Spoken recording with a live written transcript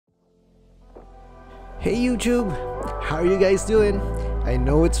Hey YouTube, how are you guys doing? I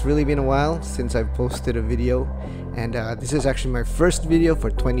know it's really been a while since I've posted a video, and this is actually my first video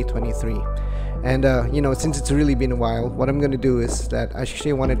for 2023. And since it's really been a while, what I'm gonna do is that I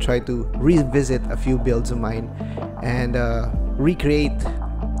actually want to try to revisit a few builds of mine and recreate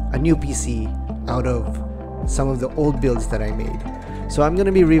a new PC out of some of the old builds that I made. So I'm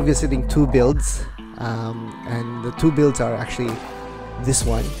gonna be revisiting two builds, and the two builds are actually this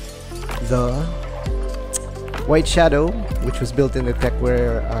one, the White Shadow, which was built in the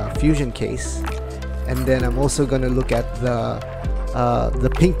Tecware Fusion case, and then I'm also gonna look at the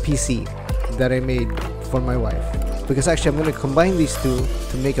pink PC that I made for my wife, because actually I'm gonna combine these two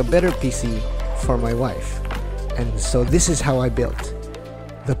to make a better PC for my wife. And so this is how I built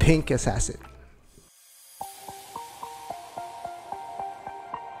the pink assassin.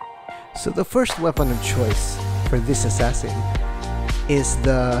 So the first weapon of choice for this assassin is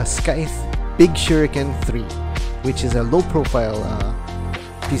the Scythe Big Shuriken 3, which is a low-profile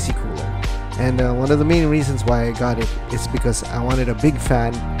PC cooler. And one of the main reasons why I got it is because I wanted a big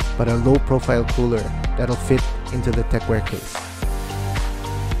fan but a low-profile cooler that'll fit into the Tecware case.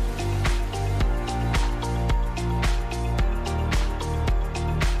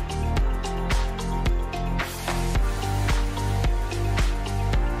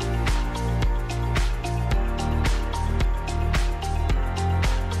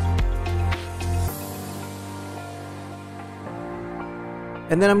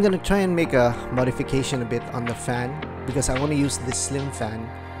 And then I'm gonna try and make a modification a bit on the fan, because I want to use this slim fan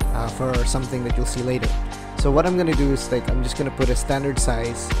for something that you'll see later. So what I'm gonna do is I'm just gonna put a standard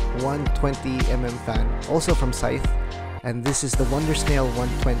size 120mm fan, also from Scythe, and this is the Wonder Snail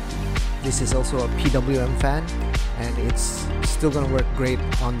 120. This is also a PWM fan, and it's still gonna work great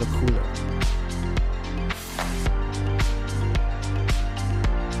on the cooler.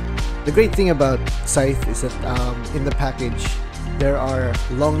 The great thing about Scythe is that in the package there are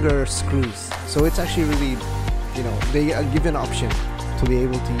longer screws, so it's actually really, they give you an option to be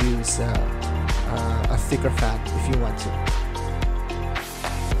able to use a thicker fan if you want to.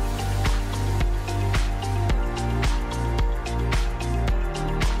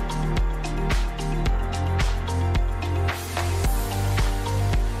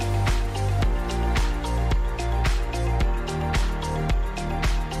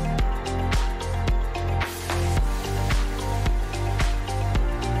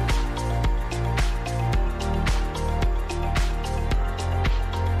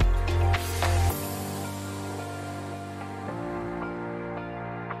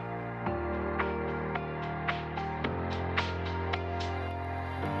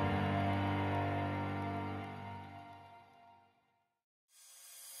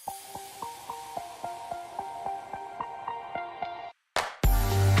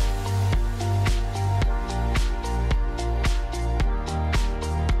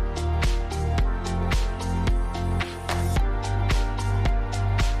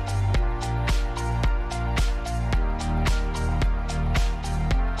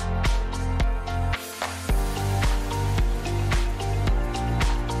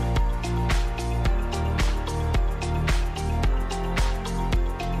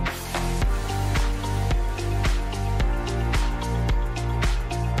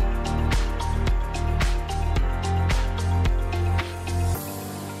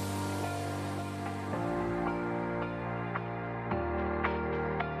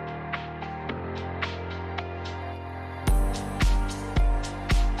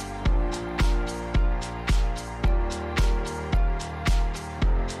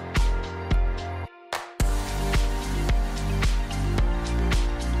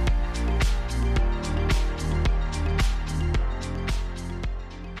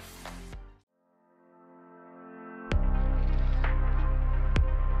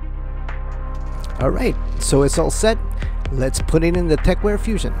 Alright, so it's all set. Let's put it in the Tecware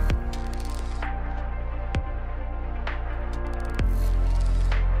Fusion.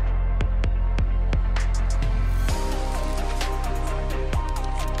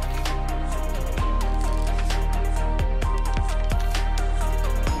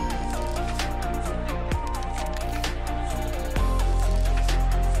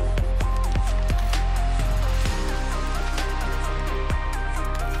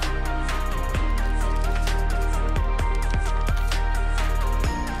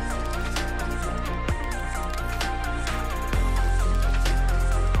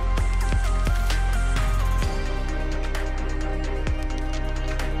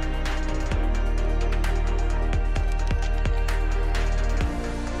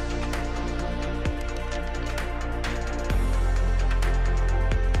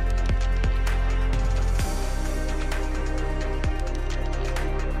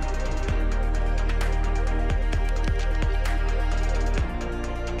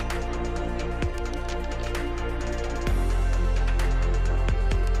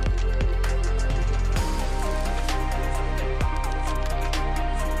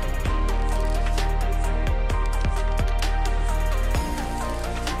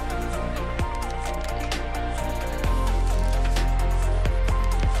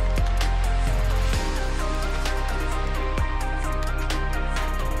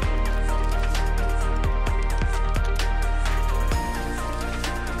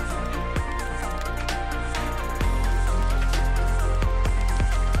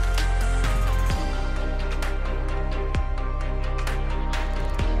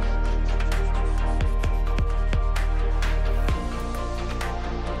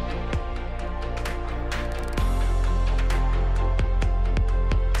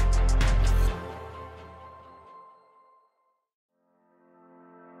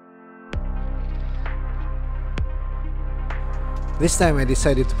 This time I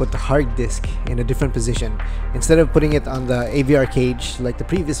decided to put the hard disk in a different position. Instead of putting it on the AVR cage like the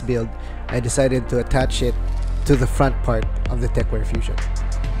previous build, I decided to attach it to the front part of the Tecware Fusion.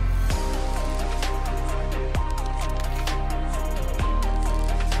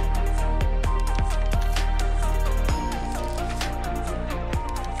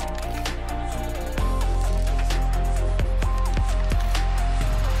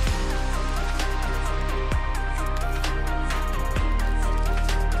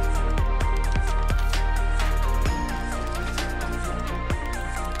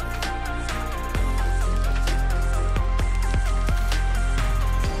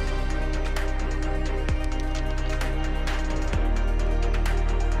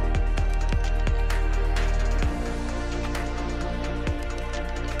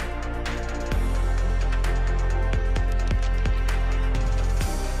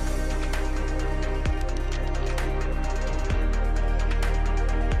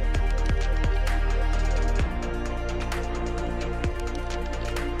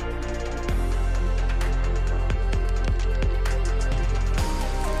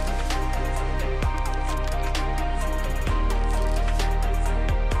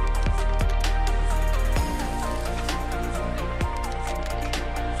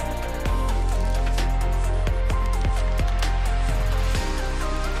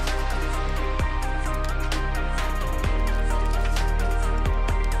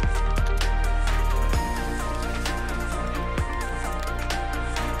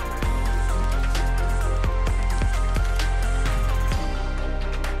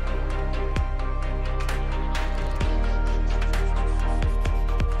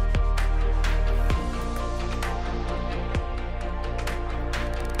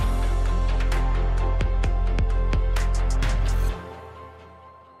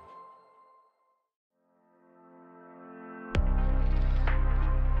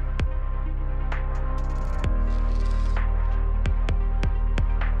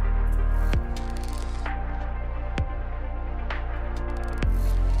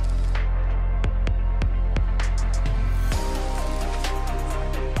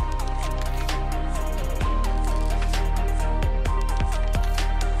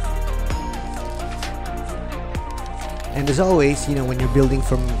 And as always, you know, when you're building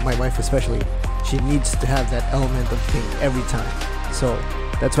for my wife especially, she needs to have that element of pink every time. So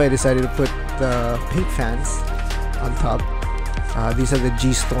that's why I decided to put the pink fans on top. These are the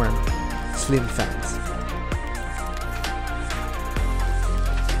G-Storm Slim fans.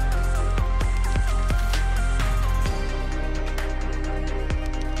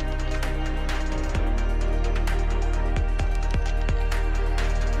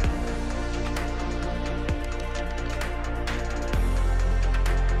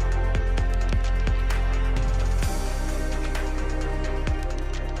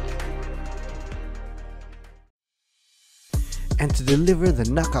 And to deliver the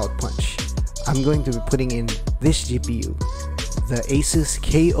knockout punch, I'm going to be putting in this GPU, the ASUS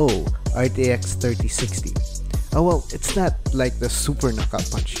KO RTX 3060. Oh well, it's not like the super knockout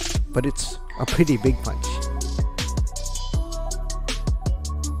punch, but it's a pretty big punch.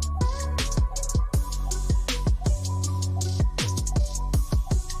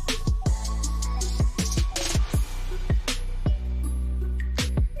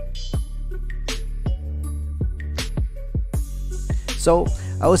 So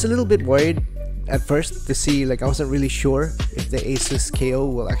I was a little bit worried at first to see, like, I wasn't really sure if the ASUS KO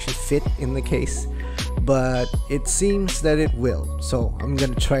will actually fit in the case, but it seems that it will, so I'm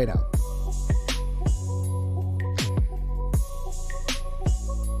gonna try it out.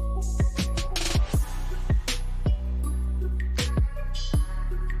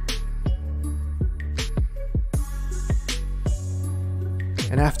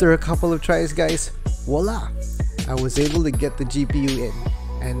 And after a couple of tries, guys, voila! I was able to get the GPU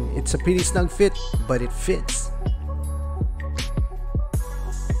in, and it's a pretty snug fit, but it fits.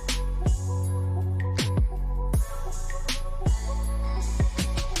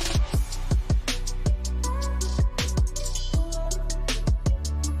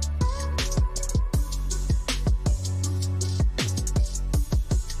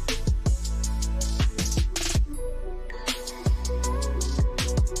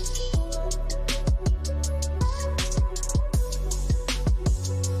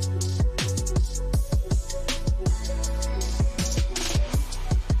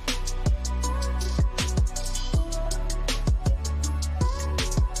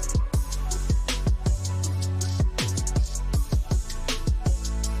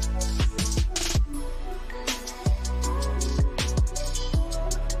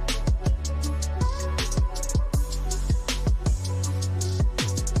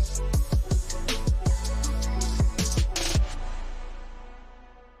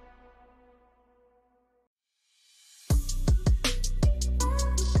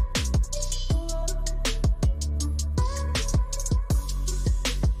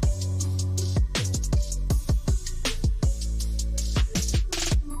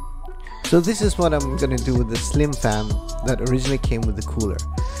 So this is what I'm gonna do with the slim fan that originally came with the cooler.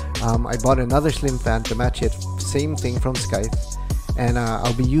 I bought another slim fan to match it, same thing from Scythe, and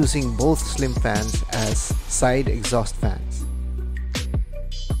I'll be using both slim fans as side exhaust fans.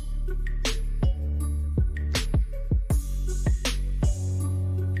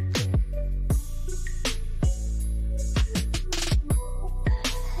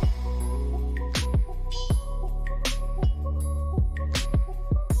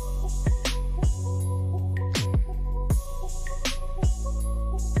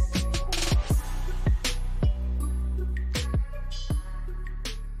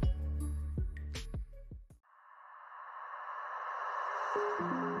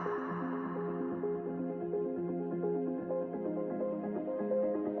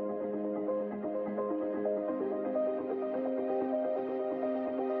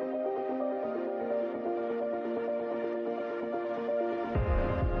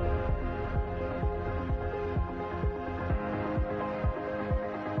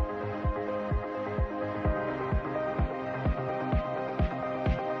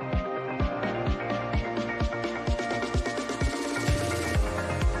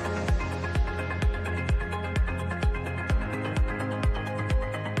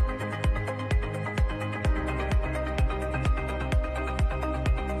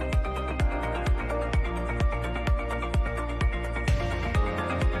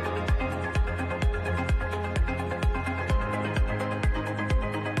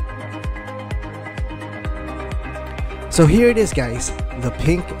 So here it is, guys, the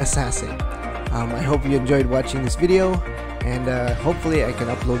pink assassin. I hope you enjoyed watching this video, and hopefully I can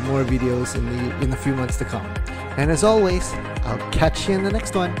upload more videos in the few months to come. And as always, I'll catch you in the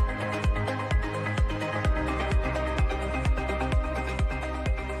next one.